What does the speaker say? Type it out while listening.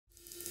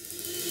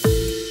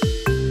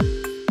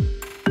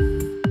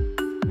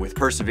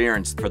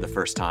Perseverance, for the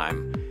first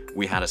time,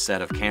 we had a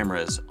set of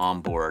cameras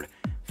on board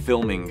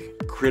filming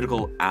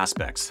critical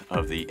aspects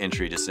of the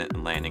entry, descent,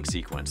 and landing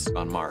sequence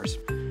on Mars.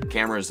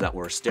 Cameras that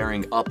were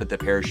staring up at the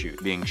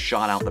parachute being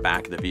shot out the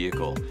back of the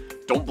vehicle.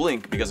 Don't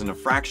blink, because in a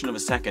fraction of a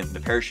second,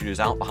 the parachute is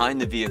out behind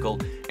the vehicle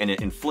and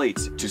it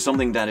inflates to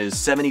something that is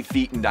 70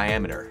 feet in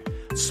diameter,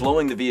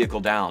 slowing the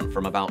vehicle down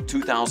from about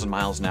 2,000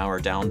 miles an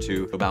hour down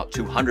to about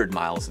 200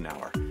 miles an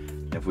hour.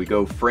 If we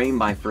go frame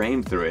by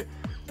frame through it,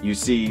 you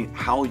see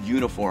how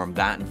uniform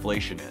that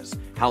inflation is,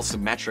 how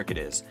symmetric it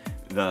is.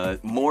 The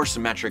more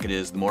symmetric it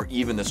is, the more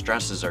even the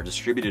stresses are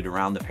distributed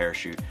around the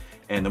parachute,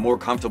 and the more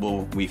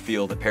comfortable we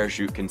feel the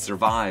parachute can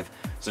survive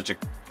such a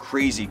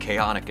crazy,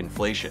 chaotic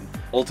inflation,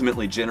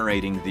 ultimately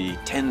generating the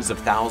tens of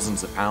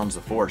thousands of pounds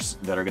of force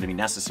that are going to be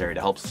necessary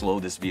to help slow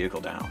this vehicle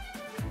down.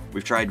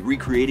 We've tried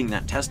recreating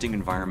that testing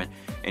environment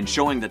and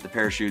showing that the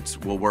parachutes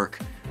will work,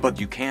 but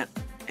you can't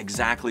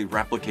exactly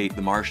replicate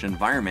the Martian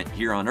environment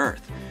here on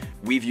Earth.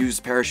 We've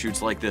used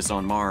parachutes like this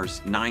on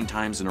Mars 9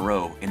 times in a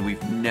row, and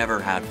we've never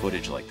had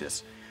footage like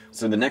this.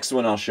 So the next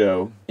one I'll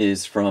show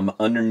is from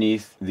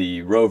underneath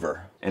the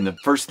rover. And the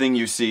first thing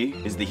you see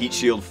is the heat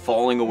shield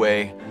falling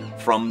away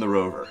from the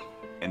rover.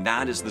 And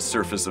that is the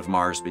surface of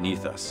Mars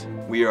beneath us.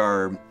 We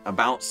are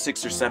about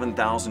 6,000 or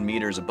 7,000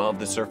 meters above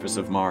the surface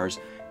of Mars,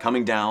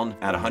 coming down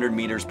at 100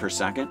 meters per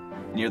second.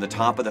 Near the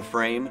top of the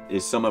frame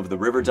is some of the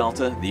river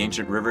delta, the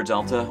ancient river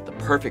delta, the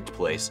perfect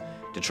place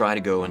to try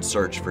to go and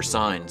search for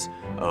signs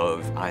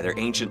of either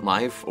ancient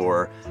life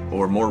or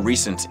more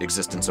recent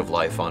existence of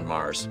life on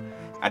Mars.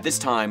 At this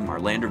time, our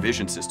lander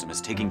vision system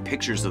is taking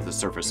pictures of the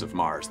surface of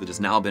Mars that has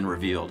now been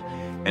revealed,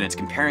 and it's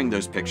comparing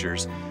those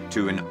pictures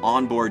to an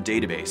onboard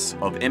database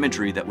of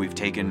imagery that we've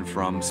taken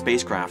from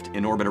spacecraft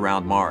in orbit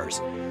around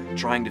Mars,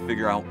 trying to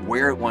figure out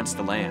where it wants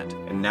to land.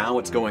 And now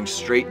it's going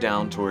straight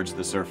down towards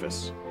the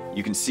surface.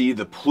 You can see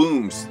the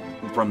plumes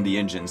from the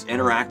engines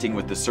interacting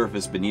with the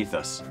surface beneath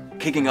us,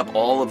 kicking up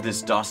all of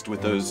this dust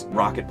with those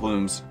rocket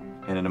plumes,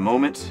 and in a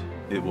moment,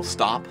 it will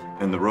stop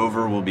and the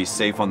rover will be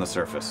safe on the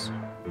surface.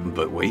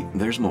 But wait,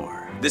 there's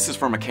more. This is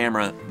from a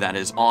camera that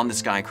is on the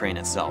sky crane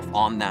itself,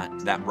 on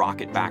that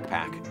rocket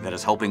backpack that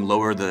is helping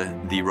lower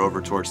the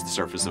rover towards the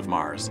surface of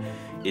Mars.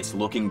 It's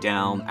looking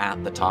down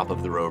at the top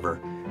of the rover.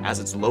 As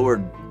it's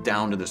lowered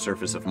down to the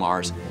surface of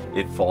Mars,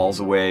 it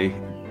falls away,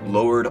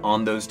 lowered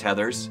on those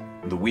tethers.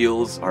 The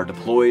wheels are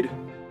deployed.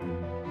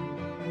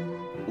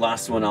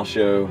 Last one I'll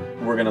show,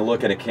 we're gonna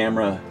look at a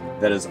camera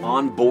that is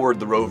on board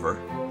the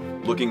rover,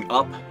 looking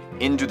up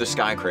into the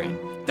sky crane.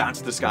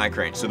 That's the sky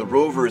crane. So the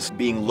rover is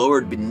being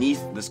lowered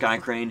beneath the sky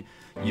crane.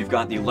 You've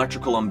got the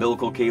electrical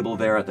umbilical cable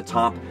there at the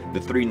top, the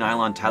 3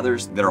 nylon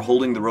tethers that are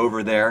holding the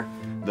rover there,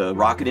 the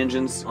rocket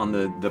engines on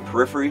the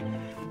periphery.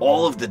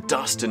 All of the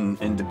dust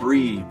and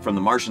debris from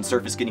the Martian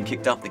surface getting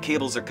kicked up, the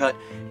cables are cut,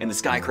 and the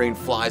sky crane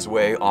flies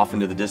away off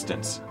into the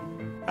distance.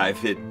 I've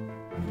hit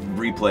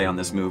replay on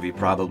this movie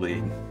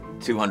probably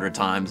 200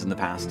 times in the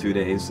past 2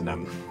 days,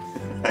 and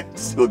I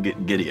still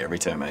get giddy every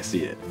time I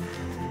see it.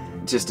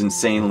 Just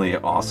insanely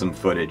awesome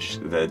footage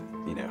that,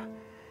 you know,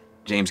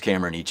 James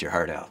Cameron, eat your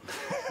heart out.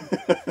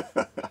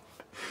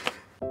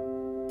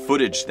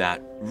 Footage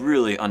that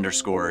really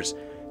underscores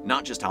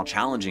not just how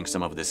challenging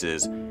some of this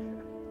is,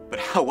 but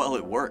how well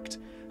it worked.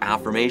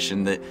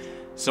 Affirmation that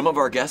some of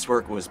our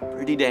guesswork was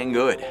pretty dang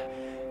good.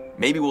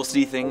 Maybe we'll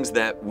see things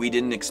that we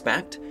didn't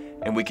expect,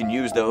 and we can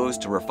use those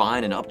to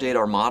refine and update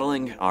our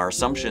modeling, our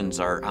assumptions,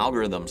 our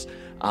algorithms,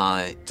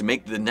 to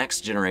make the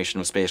next generation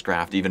of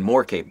spacecraft even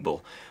more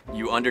capable.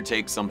 You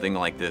undertake something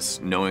like this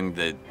knowing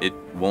that it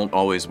won't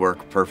always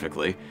work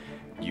perfectly.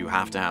 You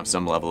have to have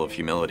some level of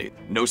humility.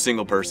 No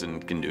single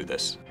person can do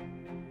this.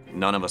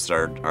 None of us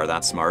are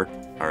that smart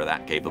or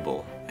that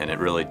capable, and it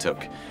really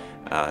took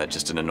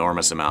just an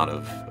enormous amount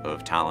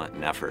of talent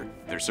and effort.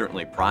 There's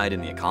certainly pride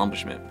in the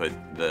accomplishment, but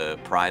the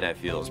pride I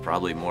feel is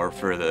probably more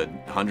for the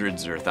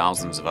hundreds or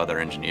thousands of other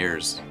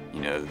engineers,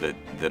 you know,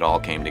 that all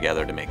came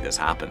together to make this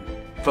happen.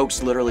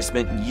 Folks literally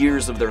spent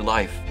years of their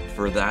life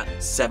for that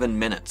 7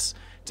 minutes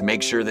to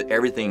make sure that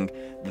everything,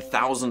 the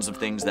thousands of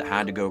things that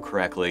had to go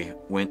correctly,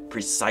 went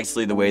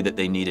precisely the way that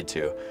they needed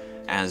to.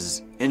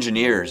 As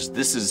engineers,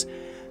 this is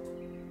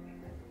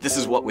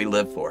what we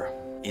live for.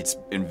 It's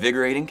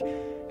invigorating.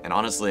 And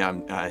honestly,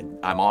 I'm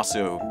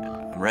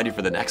ready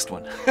for the next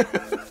one.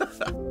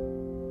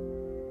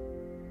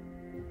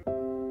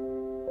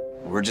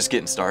 We're just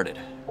getting started.